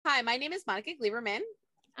Hi, my name is Monica Gleberman.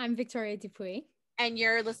 I'm Victoria Dupuis. And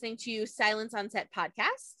you're listening to Silence on Set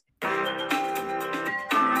podcast.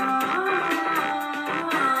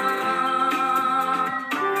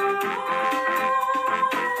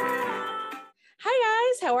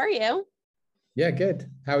 Hi, guys. How are you? Yeah,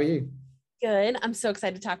 good. How are you? Good. I'm so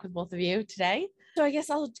excited to talk with both of you today. So I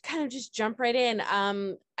guess I'll kind of just jump right in.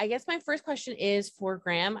 I guess my first question is for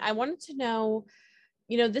Graham. I wanted to know,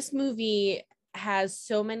 this movie has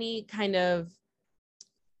so many kind of,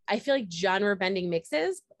 I feel like genre bending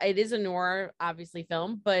mixes. It is a noir, obviously,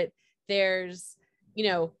 film, but there's,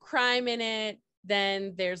 crime in it.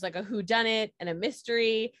 Then there's like a whodunit and a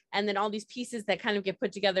mystery. And then all these pieces that kind of get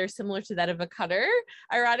put together similar to that of a cutter,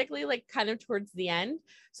 ironically, like kind of towards the end.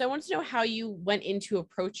 So I want to know how you went into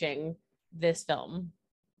approaching this film.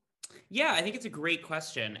 Yeah, I think it's a great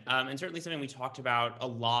question. And certainly something we talked about a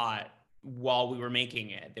lot while we were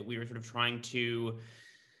making it, that we were sort of trying to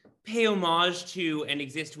pay homage to and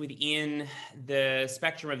exist within the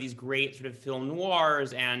spectrum of these great sort of film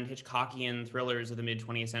noirs and Hitchcockian thrillers of the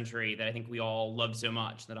mid-20th century that I think we all loved so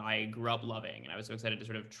much, that I grew up loving. And I was so excited to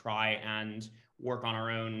sort of try and work on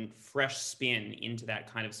our own fresh spin into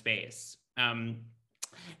that kind of space. And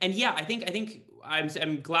yeah, I think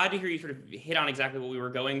I'm glad to hear you sort of hit on exactly what we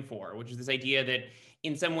were going for, which is this idea that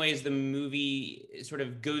in some ways the movie sort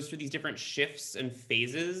of goes through these different shifts and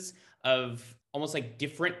phases of almost like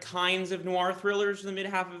different kinds of noir thrillers in the mid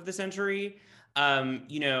half of the century. The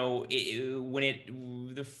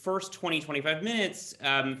first 20-25 minutes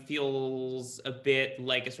feels a bit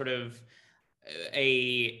like a sort of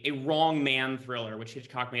a wrong man thriller, which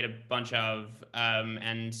Hitchcock made a bunch of,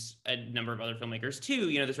 and a number of other filmmakers too.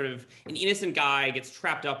 The sort of an innocent guy gets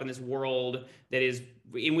trapped up in this world that is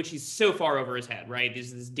in which he's so far over his head, right?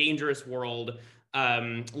 This dangerous world.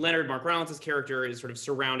 Leonard, Mark Rylance's character, is sort of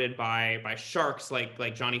surrounded by sharks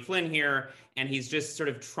like Johnny Flynn here, and he's just sort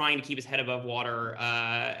of trying to keep his head above water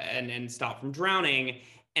and stop from drowning.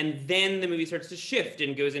 And then the movie starts to shift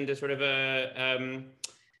and goes into sort of a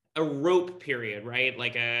rope period, right?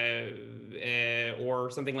 Like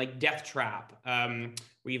or something like Death Trap, where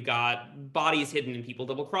you've got bodies hidden and people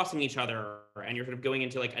double crossing each other, and you're sort of going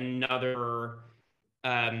into like another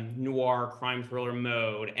noir crime thriller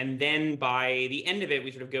mode. And then by the end of it, we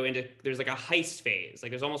sort of go into, there's like a heist phase.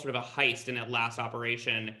 Like there's almost sort of a heist in that last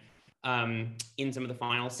operation in some of the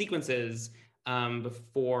final sequences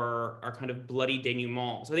before our kind of bloody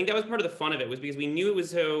denouement. So I think that was part of the fun of it, was because we knew it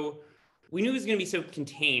was going to be so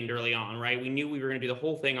contained early on, right? We knew we were going to do the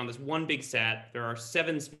whole thing on this one big set. There are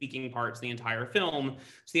 7 speaking parts in the entire film.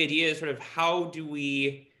 So the idea is sort of, how do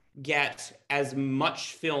we get as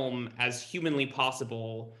much film as humanly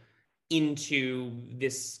possible into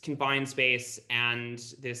this confined space and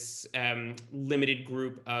this limited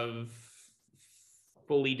group of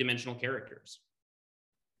fully dimensional characters?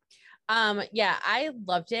 Yeah, I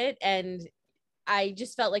loved it. And I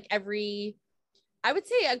just felt like I would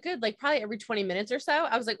say a good, like probably every 20 minutes or so,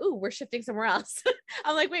 I was like, ooh, we're shifting somewhere else.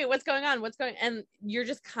 I'm like, wait, what's going on? And you're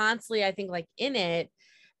just constantly, I think, like in it.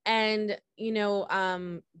 And,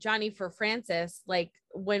 Johnny for Francis, like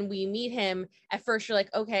when we meet him at first, you're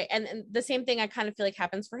like, okay. And the same thing I kind of feel like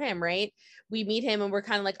happens for him, right? We meet him and we're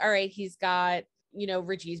kind of like, all right, he's got,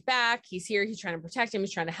 Richie's back. He's here. He's trying to protect him.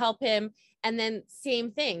 He's trying to help him. And then same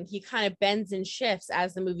thing, he kind of bends and shifts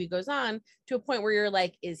as the movie goes on to a point where you're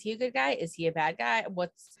like, is he a good guy? Is he a bad guy?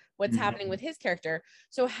 What's happening with his character?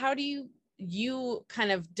 So how do you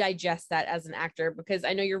kind of digest that as an actor? Because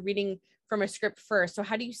I know you're reading from a script first. So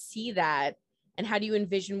how do you see that? And how do you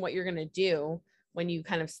envision what you're going to do when you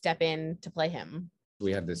kind of step in to play him?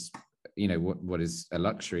 We had this, what is a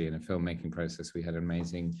luxury in a filmmaking process. We had an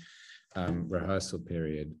amazing rehearsal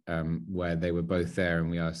period where they were both there, and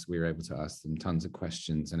we were able to ask them tons of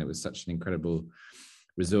questions, and it was such an incredible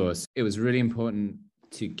resource. It was really important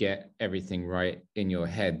to get everything right in your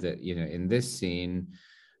head, that in this scene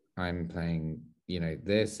I'm playing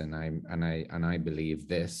this, and I believe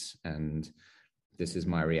this, and this is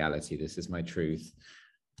my reality, this is my truth.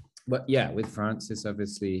 But yeah, with Francis,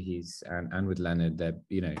 obviously, he's and with Leonard, they're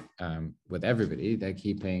with everybody, they're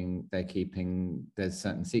keeping there's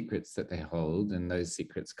certain secrets that they hold, and those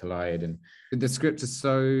secrets collide. And the script is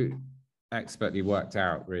so expertly worked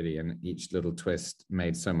out, really, and each little twist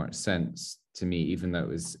made so much sense to me, even though it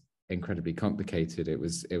was incredibly complicated. It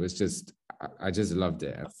was just, I just loved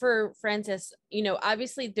it. For Francis,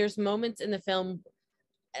 obviously there's moments in the film,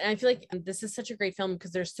 and I feel like this is such a great film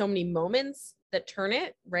because there's so many moments that turn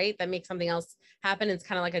it, right? That make something else happen. It's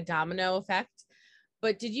kind of like a domino effect.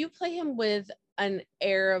 But did you play him with an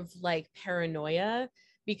air of like paranoia?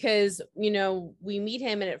 Because, we meet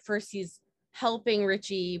him and at first he's helping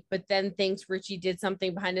Richie, but then thinks Richie did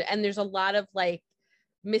something behind it. And there's a lot of like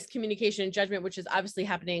miscommunication and judgment, which is obviously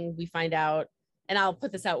happening. We find out, and I'll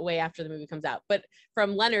put this out way after the movie comes out, but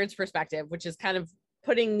from Leonard's perspective, which is kind of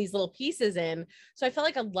putting these little pieces in. So I felt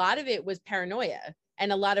like a lot of it was paranoia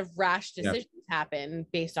and a lot of rash decisions happen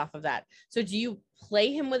based off of that. So do you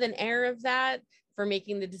play him with an air of that for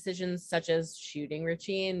making the decisions such as shooting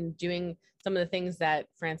Richie and doing some of the things that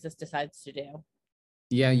Francis decides to do?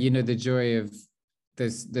 Yeah, the joy of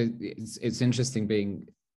it's interesting being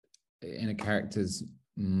in a character's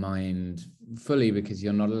mind fully, because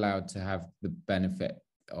you're not allowed to have the benefit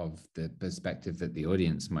of the perspective that the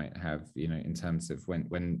audience might have, in terms of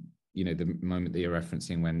when the moment that you're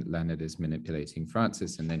referencing, when Leonard is manipulating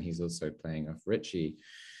Francis, and then he's also playing off Richie,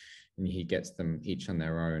 and he gets them each on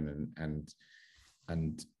their own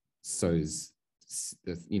and sows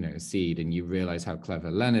a seed, and you realize how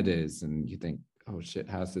clever Leonard is, and you think, oh shit,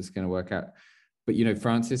 how's this going to work out? But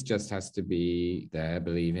Francis just has to be there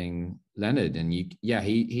believing Leonard, and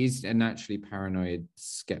he's a naturally paranoid,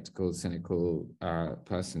 skeptical, cynical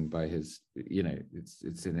person by his,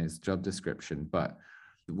 it's in his job description. But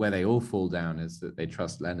where they all fall down is that they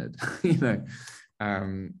trust Leonard,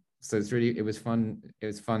 So it was fun. It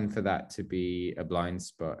was fun for that to be a blind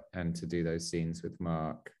spot and to do those scenes with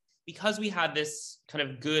Mark. Because we had this kind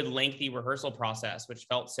of good, lengthy rehearsal process, which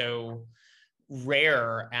felt so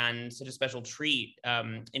rare and such a special treat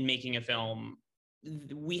in making a film,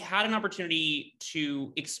 we had an opportunity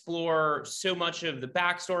to explore so much of the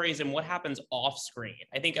backstories and what happens off screen.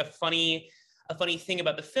 I think a funny thing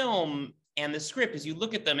about the film and the script is you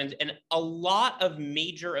look at them and a lot of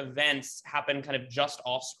major events happen kind of just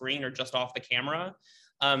off screen or just off the camera.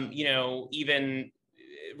 Even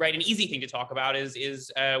right, an easy thing to talk about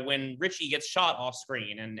is when Richie gets shot off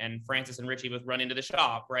screen and Francis and Richie both run into the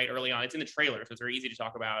shop right early on. It's in the trailer, so it's very easy to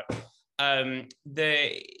talk about.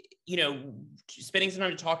 Spending some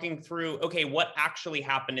time talking through, okay, what actually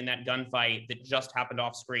happened in that gunfight that just happened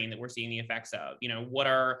off screen that we're seeing the effects of? In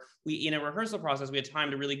a rehearsal process, we had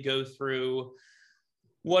time to really go through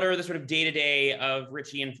what are the sort of day-to-day of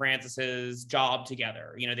Richie and Francis's job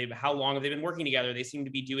together? How long have they been working together? They seem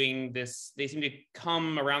to be doing this. They seem to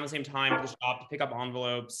come around the same time to the shop to pick up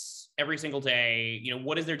envelopes every single day.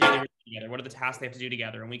 What is their daily routine together? What are the tasks they have to do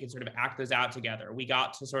together? And we can sort of act those out together. We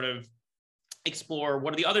got to sort of explore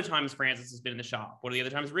what are the other times Francis has been in the shop? What are the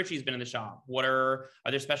other times Richie's been in the shop? Are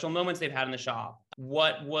there special moments they've had in the shop?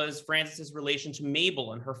 What was Francis's relation to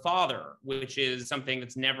Mabel and her father, which is something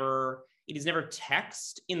that's never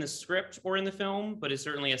text in the script or in the film, but is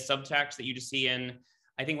certainly a subtext that you just see in,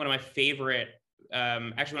 I think one of my favorite,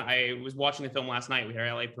 actually when I was watching the film last night, we had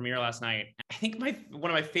our LA premiere last night, I think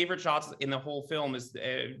one of my favorite shots in the whole film is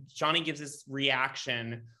Johnny gives this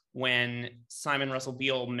reaction when Simon Russell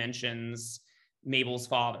Beale mentions Mabel's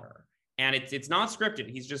father. And it's not scripted.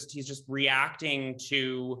 He's just reacting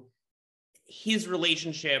to his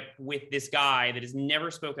relationship with this guy that is never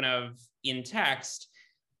spoken of in text.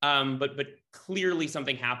 But clearly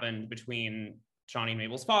something happened between Johnny and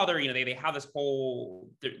Mabel's father. They have this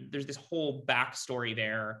there's this whole backstory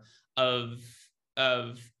there of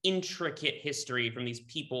intricate history from these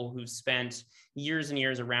people who've spent years and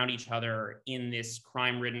years around each other in this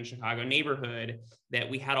crime-ridden Chicago neighborhood that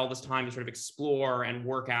we had all this time to sort of explore and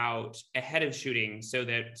work out ahead of shooting, so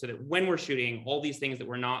that when we're shooting, all these things that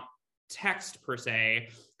were not text per se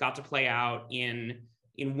got to play out in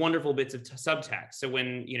wonderful bits of subtext. So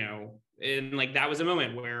when, and like that was a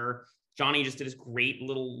moment where Johnny just did this great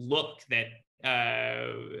little look that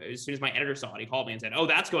as soon as my editor saw it, he called me and said, oh,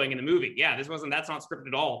 that's going in the movie. Yeah, that's not scripted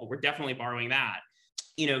at all, but we're definitely borrowing that,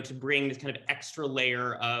 to bring this kind of extra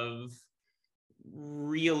layer of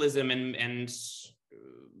realism and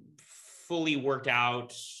fully worked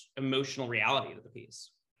out emotional reality to the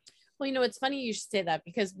piece. Well, it's funny you should say that,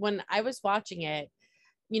 because when I was watching it,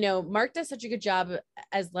 Mark does such a good job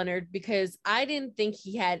as Leonard, because I didn't think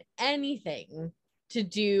he had anything to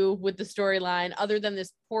do with the storyline other than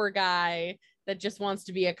this poor guy that just wants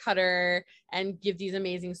to be a cutter and give these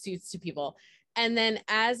amazing suits to people. And then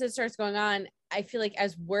as it starts going on, I feel like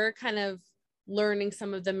as we're kind of learning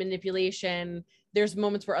some of the manipulation, there's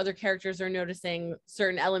moments where other characters are noticing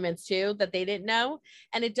certain elements too that they didn't know.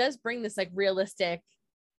 And it does bring this like realistic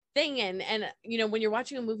thing in. And when you're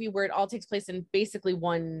watching a movie where it all takes place in basically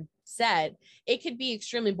one set, it could be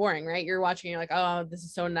extremely boring, right? You're watching, you're like, oh, this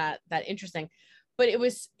is so not that interesting. But it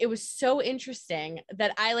was so interesting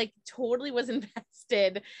that I like totally was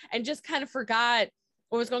invested and just kind of forgot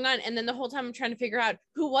what was going on. And then the whole time I'm trying to figure out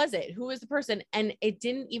who was the person, and it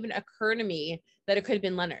didn't even occur to me that it could have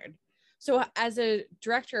been Leonard. So as a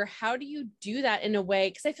director, how do you do that in a way?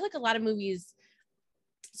 Because I feel like a lot of movies,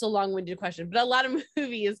 it's a long-winded question, but a lot of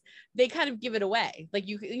movies, they kind of give it away. Like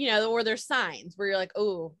you know, or there's signs where you're like,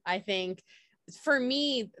 oh, I think for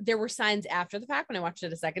me, there were signs after the fact when I watched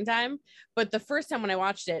it a second time, but the first time when I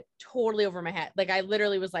watched it, totally over my head. Like I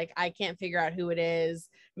literally was like, I can't figure out who it is.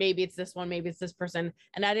 Maybe it's this one, maybe it's this person.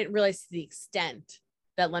 And I didn't realize the extent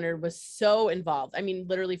that Leonard was so involved. I mean,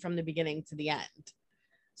 literally from the beginning to the end.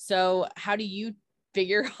 So how do you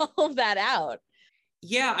figure all of that out?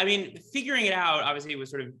 Yeah, I mean, figuring it out obviously was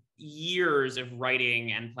sort of years of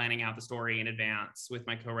writing and planning out the story in advance with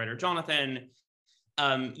my co-writer Jonathan.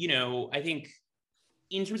 I think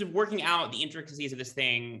in terms of working out the intricacies of this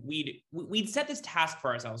thing, we'd set this task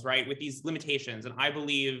for ourselves, right, with these limitations. And I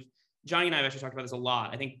believe Johnny and I have actually talked about this a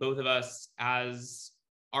lot. I think both of us as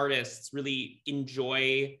artists really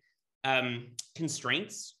enjoy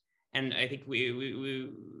constraints. And I think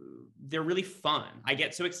they're really fun. I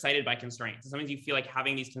get so excited by constraints. And sometimes you feel like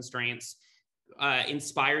having these constraints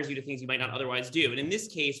inspires you to things you might not otherwise do. And in this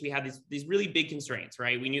case, we had these really big constraints,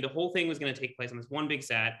 right? We knew the whole thing was going to take place on this one big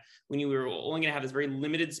set. We knew we were only going to have this very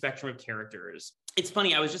limited spectrum of characters. It's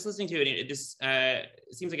funny, I was just listening to it.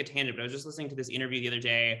 It seems like a tangent, but I was just listening to this interview the other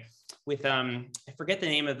day with, I forget the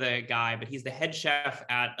name of the guy, but he's the head chef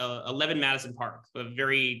at 11 Madison Park, a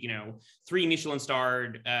very, 3 Michelin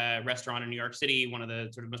starred restaurant in New York City, one of the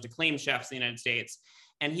sort of most acclaimed chefs in the United States.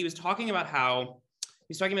 And he was talking about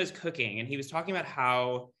his cooking, and he was talking about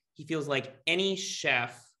how he feels like any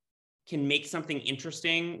chef can make something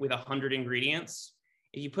interesting with 100 ingredients.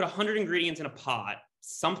 If you put 100 ingredients in a pot,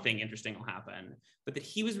 something interesting will happen. But that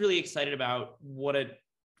he was really excited about what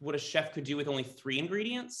a chef could do with only 3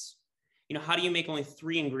 ingredients. How do you make only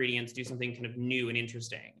 3 ingredients do something kind of new and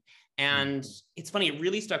interesting? And it's funny, it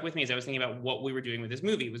really stuck with me as I was thinking about what we were doing with this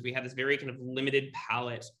movie. Was we had this very kind of limited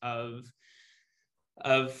palette of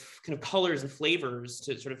kind of colors and flavors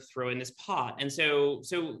to sort of throw in this pot. And so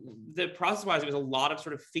the process-wise, it was a lot of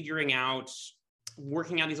sort of figuring out,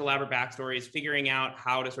 working out these elaborate backstories, figuring out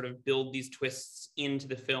how to sort of build these twists into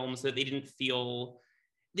the film so that they didn't feel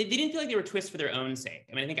like they were twists for their own sake.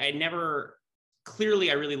 I mean, I think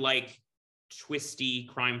I really like twisty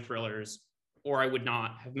crime thrillers, or I would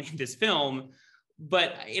not have made this film.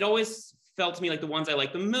 But it always felt to me like the ones I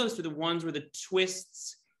like the most are the ones where the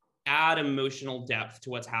twists add emotional depth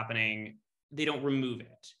to what's happening. They don't remove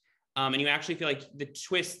it. And you actually feel like the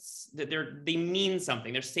twists, that they mean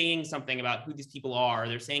something. They're saying something about who these people are.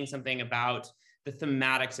 They're saying something about the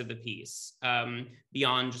thematics of the piece,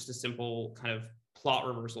 beyond just a simple kind of plot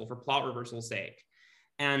reversal for plot reversal's sake.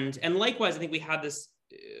 And likewise, I think we had this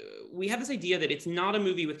idea that it's not a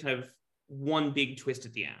movie with kind of one big twist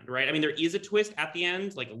at the end, right? I mean, there is a twist at the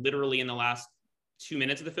end, like literally in the last 2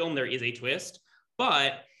 minutes of the film, there is a twist,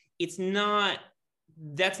 but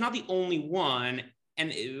that's not the only one.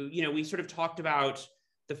 And, we sort of talked about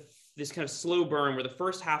this kind of slow burn where the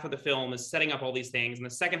first half of the film is setting up all these things. And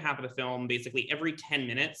the second half of the film, basically every 10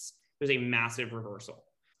 minutes, there's a massive reversal.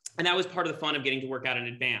 And that was part of the fun of getting to work out in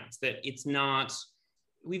advance, that it's not,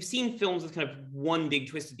 we've seen films with kind of one big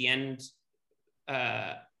twist at the end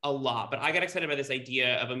a lot, but I got excited by this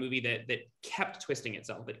idea of a movie that kept twisting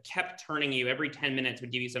itself, that kept turning you every 10 minutes,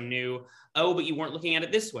 would give you some new, oh, but you weren't looking at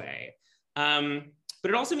it this way. But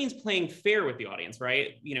it also means playing fair with the audience,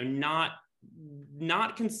 right?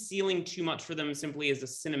 Not concealing too much for them simply as a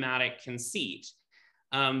cinematic conceit,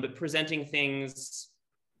 but presenting things,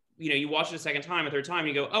 you watch it a second time, a third time, and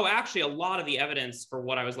you go, oh, actually, a lot of the evidence for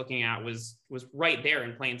what I was looking at was right there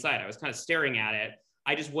in plain sight. I was kind of staring at it.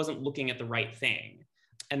 I just wasn't looking at the right thing.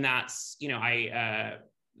 And that's,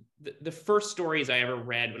 the first stories I ever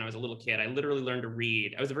read when I was a little kid, I literally learned to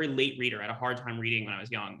read. I was a very late reader. I had a hard time reading when I was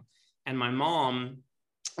young. And my mom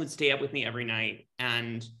would stay up with me every night.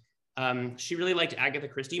 And she really liked Agatha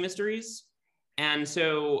Christie mysteries. And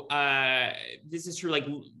so this is true, like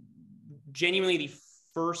genuinely the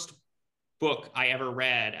first book I ever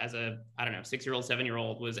read as a, 6-year-old,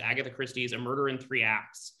 7-year-old was Agatha Christie's A Murder in 3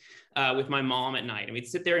 Acts with my mom at night. And we'd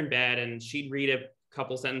sit there in bed and she'd read a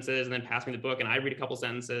couple sentences and then pass me the book and I'd read a couple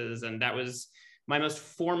sentences. And that was my most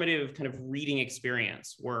formative kind of reading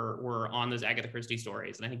experience were on those Agatha Christie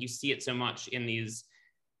stories. And I think you see it so much in these,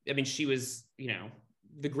 she was,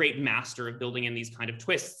 the great master of building in these kind of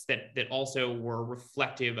twists that also were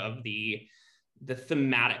reflective of the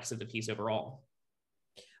thematics of the piece overall.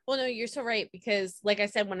 Well, no, you're so right, because like I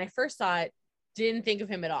said, when I first saw it, didn't think of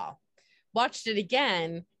him at all. Watched it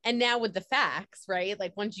again, and now with the facts, right?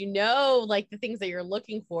 Like once like the things that you're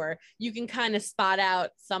looking for, you can kind of spot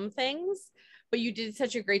out some things, but you did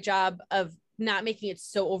such a great job of not making it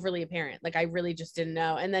so overly apparent. Like I really just didn't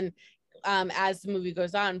know. And then as the movie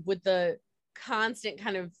goes on, with the constant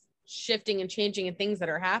kind of shifting and changing and things that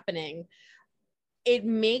are happening, it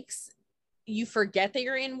makes you forget that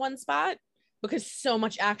you're in one spot because so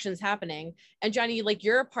much action is happening. And Johnny, like,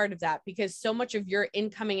 you're a part of that because so much of your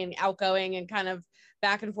incoming and outgoing and kind of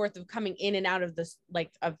back and forth of coming in and out of this,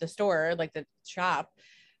 like, of the store, like the shop,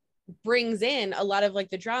 brings in a lot of like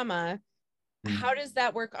the drama. How does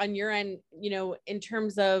that work on your end, you know, in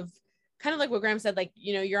terms of kind of like what Graham said, like,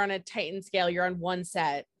 you know, you're on a Titan scale, you're on one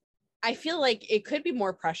set. I feel like it could be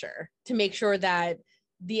more pressure to make sure that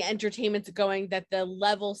the entertainment's going, that the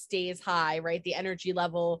level stays high, right? The energy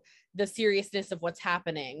level, the seriousness of what's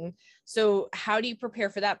happening. So how do you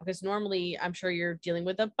prepare for that? Because normally I'm sure you're dealing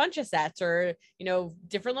with a bunch of sets or, you know,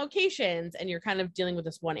 different locations, and you're kind of dealing with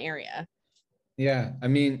this one area. Yeah, I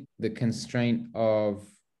mean, the constraint of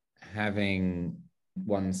having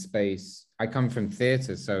one space. I come from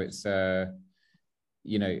theatre, so it's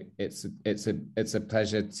you know, it's a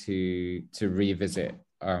pleasure to revisit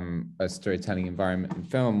a storytelling environment in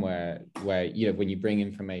film where you know, when you bring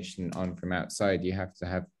information on from outside, you have to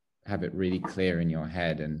have it really clear in your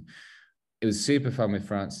head. And it was super fun with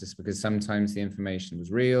Francis because sometimes the information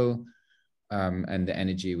was real, and the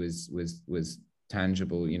energy was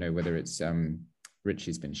tangible. You know, whether it's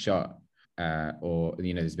Richie's been shot, or,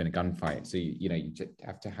 you know, there's been a gunfight. So you know, you just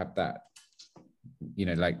have to have that. You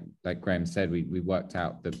know, like Graham said, we worked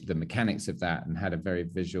out the mechanics of that and had a very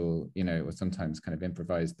visual, you know, or sometimes kind of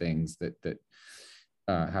improvised things that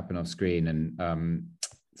happen off screen. And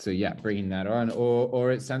so yeah, bringing that on,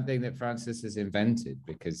 or it's something that Francis has invented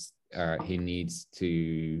because he needs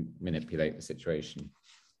to manipulate the situation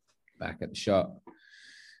back at the shop.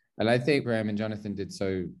 And I think Graham and Jonathan did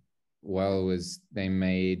so well was they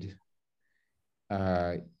made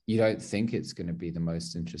you don't think it's going to be the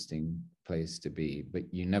most interesting place to be, but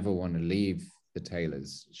you never want to leave the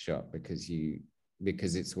tailor's shop because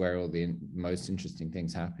it's where all the most interesting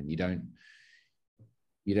things happen. You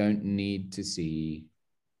don't need to see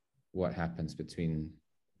what happens between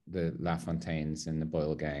the LaFontaines and the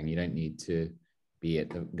Boyle gang. You don't need to be at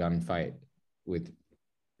the gunfight with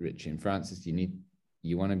Richie and Francis.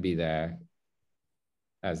 You want to be there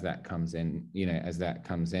as that comes in, you know,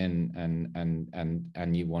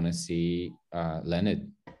 and you want to see Leonard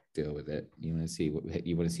deal with it. You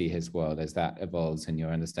want to see his world as that evolves, and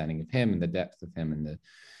your understanding of him and the depth of him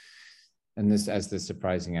and this as the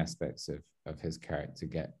surprising aspects of his character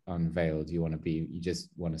get unveiled. You just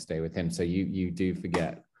want to stay with him. So you do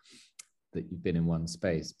forget that you've been in one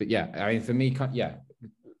space. But yeah, I mean, for me, yeah,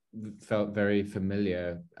 felt very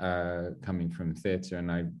familiar coming from theatre,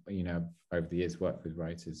 and I, you know, over the years worked with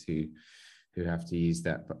writers who have to use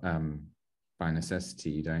that by necessity.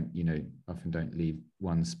 You don't, you know, often don't leave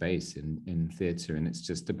one space in theatre, and it's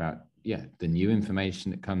just about, yeah, the new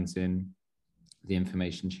information that comes in, the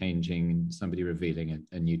information changing, and somebody revealing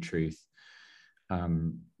a new truth,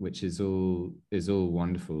 which is all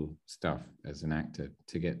wonderful stuff as an actor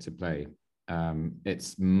to get to play.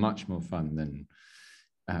 It's much more fun than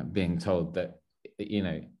being told that, you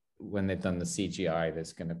know, when they've done the CGI,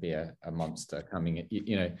 there's going to be a monster coming at you,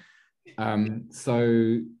 you know.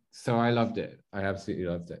 So I loved it. I absolutely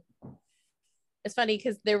loved it. It's funny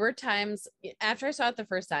because there were times after I saw it the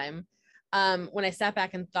first time, when I sat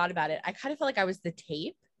back and thought about it, I kind of felt like I was the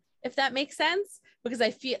tape, if that makes sense, because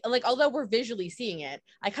I feel like, although we're visually seeing it,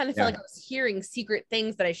 I kind of felt like I was hearing secret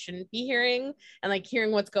things that I shouldn't be hearing, and like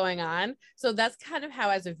hearing what's going on. So that's kind of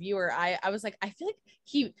how, as a viewer, I was like, I feel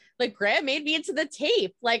like Graham made me into the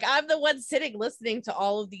tape. Like, I'm the one sitting listening to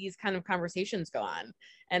all of these kind of conversations go on,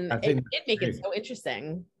 and it did make it so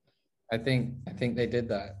interesting. I think they did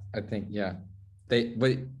that. I think, yeah.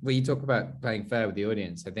 When you talk about playing fair with the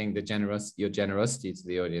audience, I think your generosity to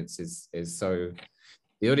the audience is so.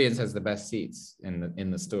 The audience has the best seats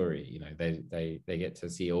in the story. You know, they get to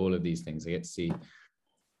see all of these things. They get to see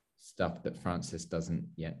stuff that Francis doesn't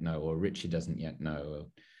yet know, or Richie doesn't yet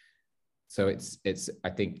know. So it's I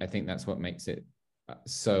think that's what makes it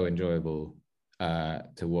so enjoyable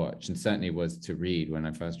to watch, and certainly was to read. When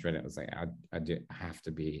I first read it, I was like, I have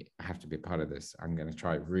to be a part of this. I'm going to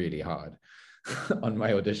try really hard on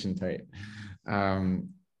my audition tape.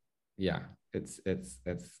 Yeah, it's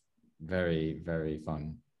very, very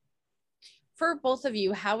fun. For both of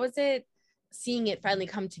you, how was it seeing it finally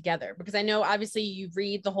come together? Because I know obviously you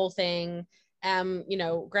read the whole thing, you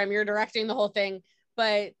know, Graham, you're directing the whole thing,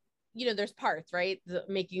 but you know, there's parts, right?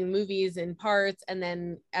 Making movies in parts, and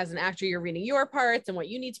then as an actor, you're reading your parts and what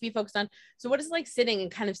you need to be focused on. So what is it like sitting and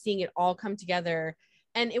kind of seeing it all come together?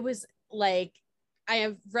 And it was like, I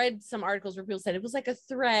have read some articles where people said it was like a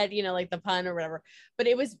thread, you know, like the pun or whatever, but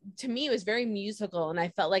it was, to me, it was very musical. And I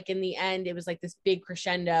felt like in the end, it was like this big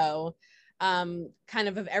crescendo, kind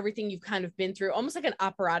of everything you've kind of been through, almost like an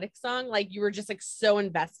operatic song. Like you were just like so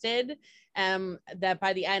invested, that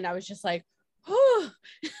by the end I was just like, oh,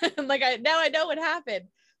 like now I know what happened.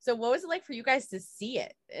 So what was it like for you guys to see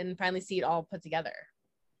it and finally see it all put together?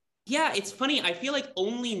 Yeah, it's funny. I feel like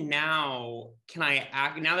only now can I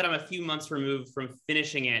act, now that I'm a few months removed from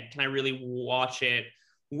finishing it, can I really watch it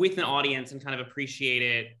with an audience and kind of appreciate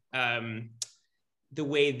it the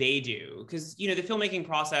way they do. Because, you know, the filmmaking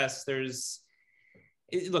process,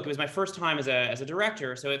 look, it was my first time as a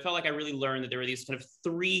director, so it felt like I really learned that there were these kind of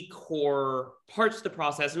three core parts to the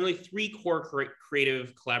process, and really three core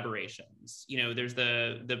creative collaborations. You know, there's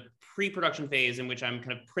the pre-production phase, in which I'm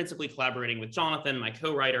kind of principally collaborating with Jonathan, my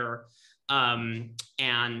co-writer, and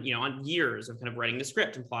you know, on years of kind of writing the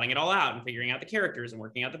script and plotting it all out and figuring out the characters and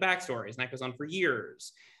working out the backstories, and that goes on for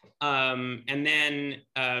years. And then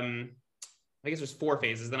I guess there's 4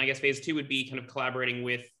 phases. Then I guess phase 2 would be kind of collaborating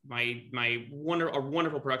with our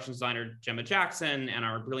wonderful production designer, Gemma Jackson, and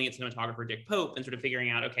our brilliant cinematographer, Dick Pope, and sort of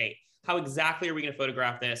figuring out, okay, how exactly are we going to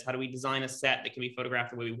photograph this? How do we design a set that can be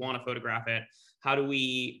photographed the way we want to photograph it? How do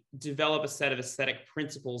we develop a set of aesthetic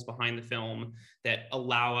principles behind the film that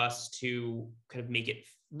allow us to kind of make it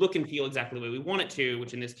look and feel exactly the way we want it to,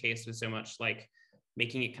 which in this case was so much like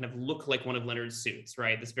making it kind of look like one of Leonard's suits,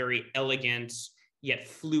 right? This very elegant yet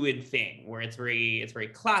fluid thing where it's very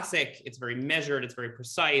classic, it's very measured, it's very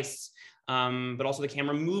precise, but also the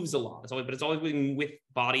camera moves a lot. It's always moving with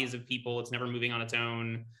bodies of people. It's never moving on its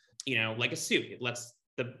own, you know, like a suit. It lets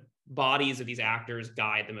the bodies of these actors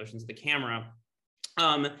guide the motions of the camera.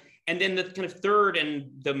 And then the kind of third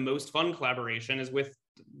and the most fun collaboration is with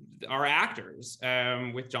our actors,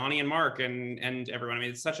 with Johnny and Mark and everyone. I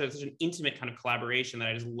mean, it's such an intimate kind of collaboration that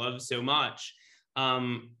I just love so much.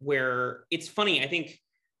 Where it's funny, I think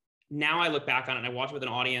now I look back on it and I watch it with an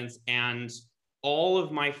audience, and all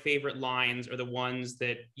of my favorite lines are the ones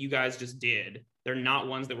that you guys just did. They're not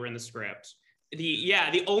ones that were in the script.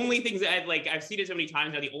 The only things that I've seen it so many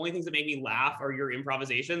times now, the only things that make me laugh are your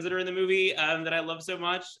improvisations that are in the movie, that I love so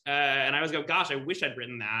much. And I always go, gosh, I wish I'd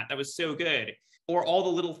written that. That was so good. Or all the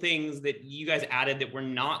little things that you guys added that were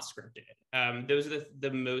not scripted. Those are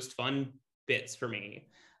the most fun bits for me.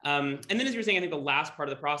 And then, as you're saying, I think the last part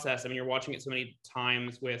of the process, I mean, you're watching it so many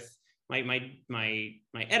times with my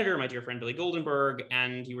editor, my dear friend Billy Goldenberg,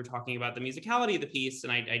 and you were talking about the musicality of the piece,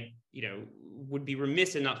 and I you know, would be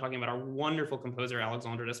remiss in not talking about our wonderful composer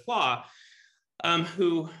Alexandre Desplat,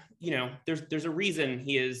 who, you know, there's a reason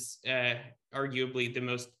he is arguably the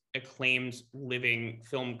most acclaimed living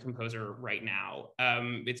film composer right now.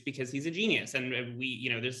 It's because he's a genius, and we, you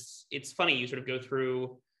know, it's funny, you sort of go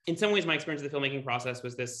through. In some ways, my experience of the filmmaking process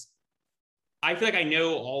was this. I feel like I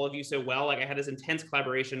know all of you so well. Like I had this intense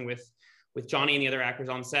collaboration with Johnny and the other actors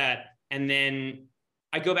on set. And then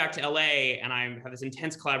I go back to LA and I have this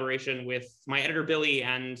intense collaboration with my editor, Billy,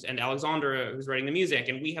 and Alexandra, who's writing the music.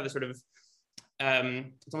 And we have this sort of,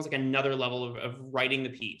 it's almost like another level of writing the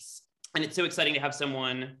piece. And it's so exciting to have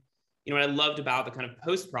someone, you know, what I loved about the kind of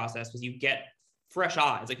post process was you get fresh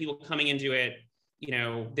eyes, like people coming into it. You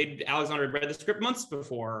know, Alexandra had read the script months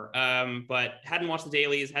before, but hadn't watched the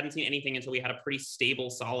dailies, hadn't seen anything until we had a pretty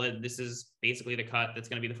stable, solid, this is basically the cut that's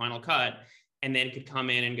going to be the final cut, and then could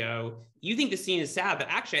come in and go, you think this scene is sad, but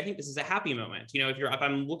actually I think this is a happy moment. You know, if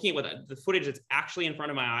I'm looking at what the footage that's actually in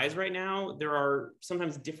front of my eyes right now, there are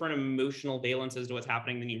sometimes different emotional valences to what's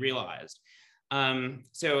happening than you realized.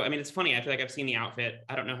 So, I mean, it's funny. I feel like I've seen the outfit,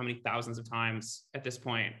 I don't know how many thousands of times at this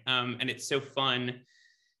point. And it's so fun.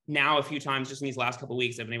 Now, a few times just in these last couple of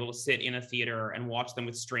weeks, I've been able to sit in a theater and watch them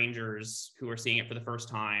with strangers who are seeing it for the first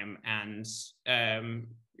time and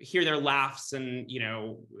hear their laughs and, you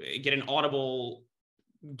know, get an audible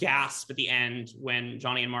gasp at the end when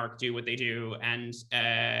Johnny and Mark do what they do. And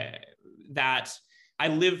that I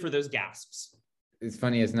live for those gasps. It's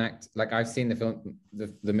funny as an act, like I've seen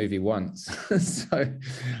the movie once, so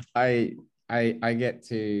I get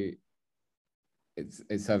to.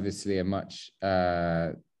 It's obviously a much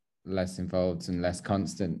less involved and less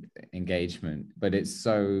constant engagement, but it's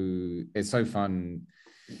so fun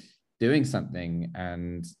doing something.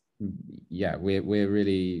 And yeah, we're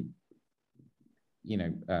really, you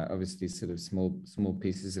know, obviously sort of small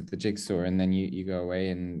pieces of the jigsaw, and then you go away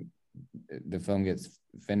and the film gets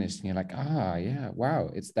finished and you're like, yeah,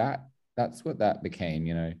 wow, that's what that became,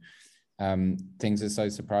 you know. Things are so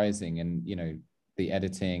surprising, and you know, the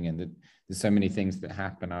editing and there's so many things that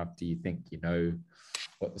happen after you think you know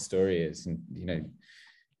what the story is, and you know,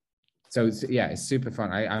 so it's super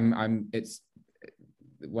fun.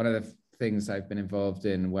 one of the things I've been involved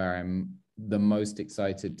in where I'm the most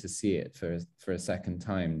excited to see it for a second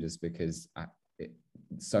time, just because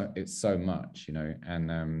it's so much, you know,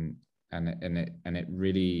 and it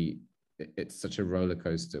really, it's such a roller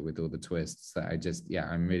coaster with all the twists that I just, yeah,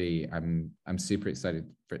 I'm super excited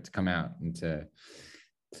for it to come out and to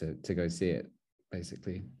go see it.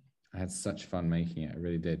 Basically, I had such fun making it. I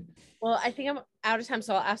really did. Well, I think I'm out of time,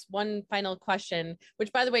 so I'll ask one final question,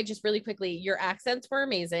 which, by the way, just really quickly, your accents were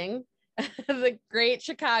amazing. The great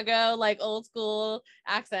Chicago, like old school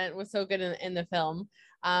accent was so good in the film.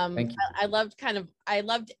 Thank you. I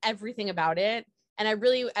loved everything about it. And I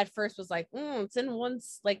really at first was like, it's in one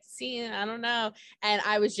like scene, I don't know. And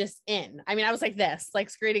I was just in. I mean, I was like this, like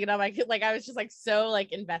screening it on my kid, like I was just like so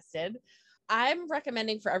like invested. I'm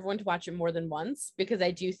recommending for everyone to watch it more than once, because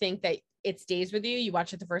I do think that it stays with you. You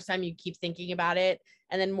watch it the first time, you keep thinking about it,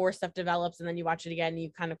 and then more stuff develops, and then you watch it again and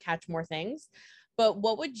you kind of catch more things. But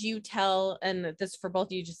what would you tell, and this for both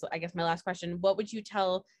of you, just I guess my last question, what would you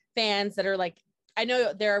tell fans that are like, I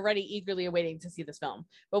know they're already eagerly awaiting to see this film,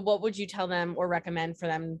 but what would you tell them or recommend for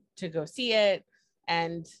them to go see it,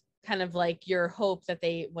 and kind of like your hope that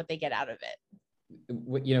what they get out of it?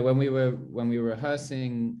 You know, when we were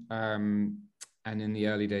rehearsing and in the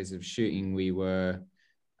early days of shooting, we were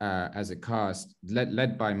as a cast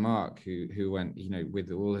led by Mark, who went, you know,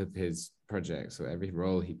 with all of his projects or every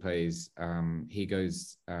role he plays, he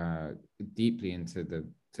goes deeply into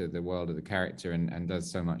the world of the character and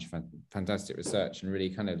does so much fantastic research, and really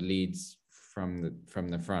kind of leads from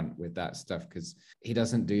the front with that stuff, because he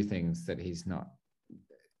doesn't do things that he's not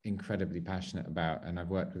incredibly passionate about. And I've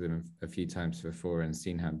worked with him a few times before and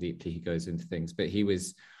seen how deeply he goes into things. But he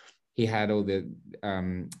had all the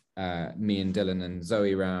me and Dylan and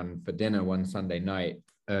Zoe round for dinner one Sunday night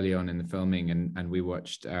early on in the filming, and we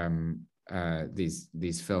watched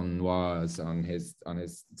these film noirs on his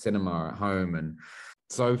cinema at home, and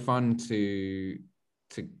so fun to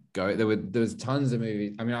go. There was tons of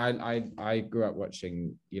movies. I mean, I grew up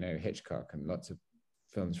watching, you know, Hitchcock and lots of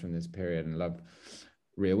films from this period, and love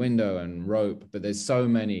Rear Window and Rope, but there's so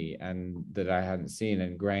many and that I hadn't seen.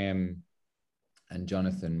 And Graham and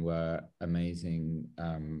Jonathan were amazing,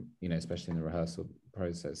 you know, especially in the rehearsal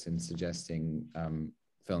process, in suggesting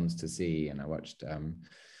films to see. And I watched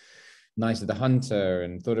Night of the Hunter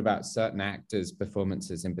and thought about certain actors'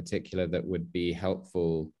 performances in particular that would be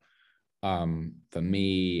helpful for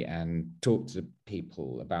me, and talked to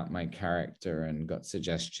people about my character and got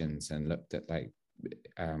suggestions, and looked at like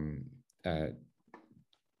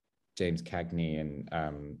James Cagney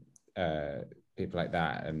and people like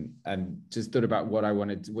that, and just thought about what I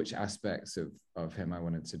wanted, which aspects of him I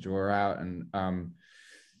wanted to draw out. And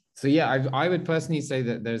so yeah, I would personally say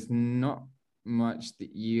that there's not much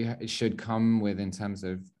that you should come with in terms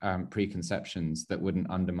of preconceptions that wouldn't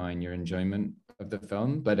undermine your enjoyment of the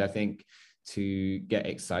film. But I think to get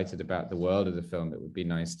excited about the world of the film, it would be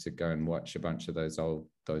nice to go and watch a bunch of those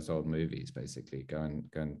old movies, basically go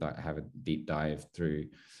and have a deep dive through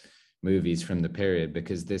movies from the period,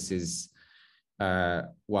 because this is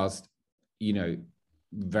whilst, you know,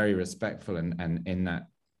 very respectful and in that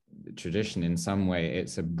tradition in some way,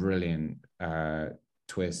 it's a brilliant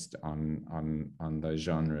twist on those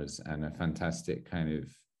genres, and a fantastic kind of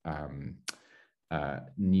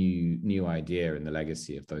new idea in the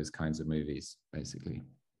legacy of those kinds of movies, basically.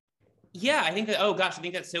 Yeah, I think that, oh gosh, I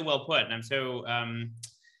think that's so well put. And I'm so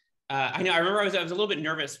I know. I remember I was a little bit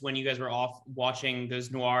nervous when you guys were off watching those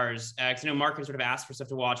noirs, because I know Mark had sort of asked for stuff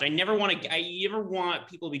to watch. I never want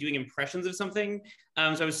people to be doing impressions of something,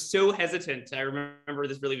 so I was so hesitant. I remember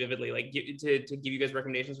this really vividly, like to give you guys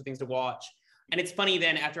recommendations for things to watch. And it's funny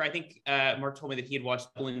then, after I think Mark told me that he had watched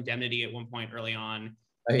Double Indemnity at one point early on.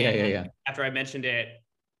 Oh yeah. After I mentioned it,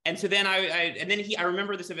 and so then I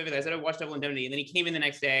remember this so vividly. I said I watched Double Indemnity, and then he came in the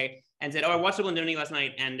next day and said, "Oh, I watched Double Indemnity last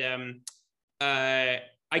night, and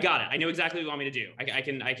I got it. I know exactly what you want me to do.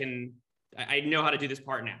 I know how to do this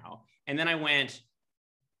part now." And then I went,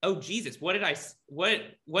 "Oh Jesus, what's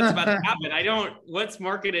about to happen? What's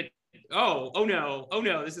marketed? Oh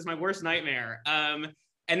no, this is my worst nightmare."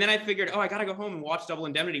 And then I figured, I got to go home and watch Double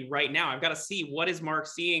Indemnity right now. I've got to see what is Mark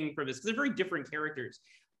seeing from this, because they're very different characters.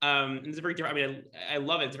 And it's a very different, I mean, I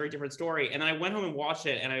love it. It's a very different story. And then I went home and watched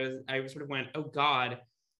it, and I sort of went, oh God,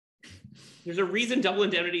 there's a reason Double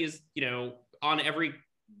Indemnity is, you know, on every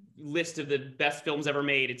list of the best films ever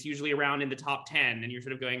made. It's usually around in the top 10. And you're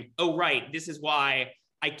sort of going, oh, right, this is why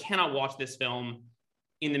I cannot watch this film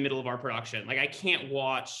in the middle of our production. Like, I can't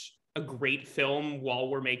watch a great film while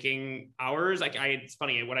we're making ours. Like, it's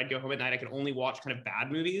funny, when I'd go home at night, I could only watch kind of bad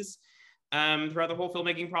movies throughout the whole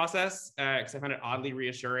filmmaking process, because I found it oddly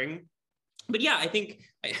reassuring. But yeah, I think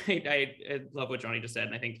I love what Johnny just said.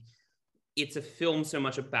 And I think it's a film so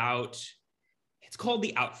much about, it's called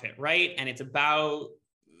The Outfit, right? And it's about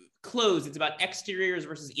clothes. It's about exteriors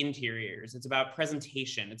versus interiors. It's about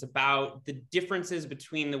presentation. It's about the differences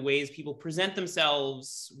between the ways people present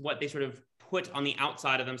themselves, what they sort of put on the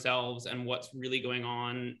outside of themselves, and what's really going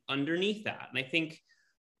on underneath that. And I think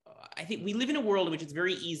we live in a world in which it's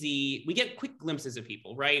very easy. We get quick glimpses of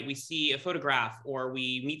people, right? We see a photograph or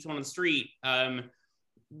we meet someone on the street.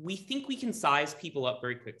 We think we can size people up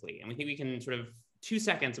very quickly. And we think we can sort of 2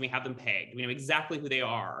 seconds and we have them pegged. We know exactly who they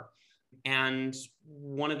are. And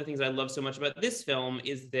one of the things I love so much about this film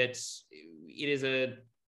is that it is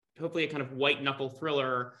hopefully a kind of white knuckle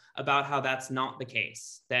thriller about how that's not the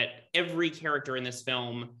case, that every character in this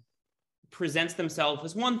film presents themselves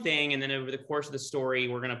as one thing, and then over the course of the story,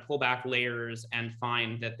 we're going to pull back layers and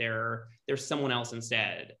find that there's someone else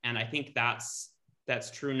instead. And I think that's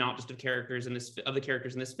true not just of the characters in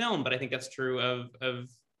this film, but I think that's true of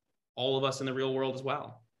all of us in the real world as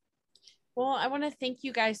well. Well, I want to thank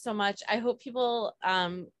you guys so much. I hope people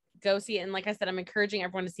go see it. And like I said, I'm encouraging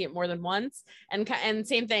everyone to see it more than once. And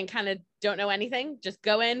same thing, kind of don't know anything, just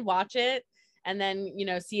go in, watch it, and then,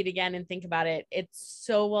 see it again and think about it. It's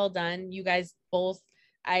so well done. You guys both,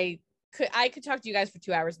 I could talk to you guys for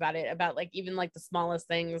 2 hours about it, about like even like the smallest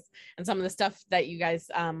things and some of the stuff that you guys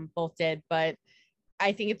both did. But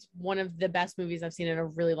I think it's one of the best movies I've seen in a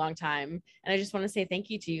really long time. And I just want to say thank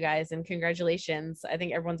you to you guys and congratulations. I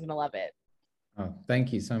think everyone's going to love it. Oh,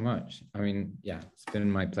 thank you so much. I mean, yeah, it's been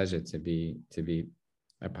my pleasure to be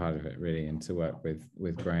a part of it, really, and to work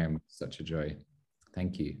with Graham. Such a joy.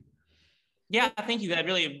 Thank you. Yeah, thank you. That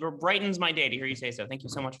really brightens my day to hear you say so. Thank you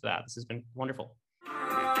so much for that. This has been wonderful.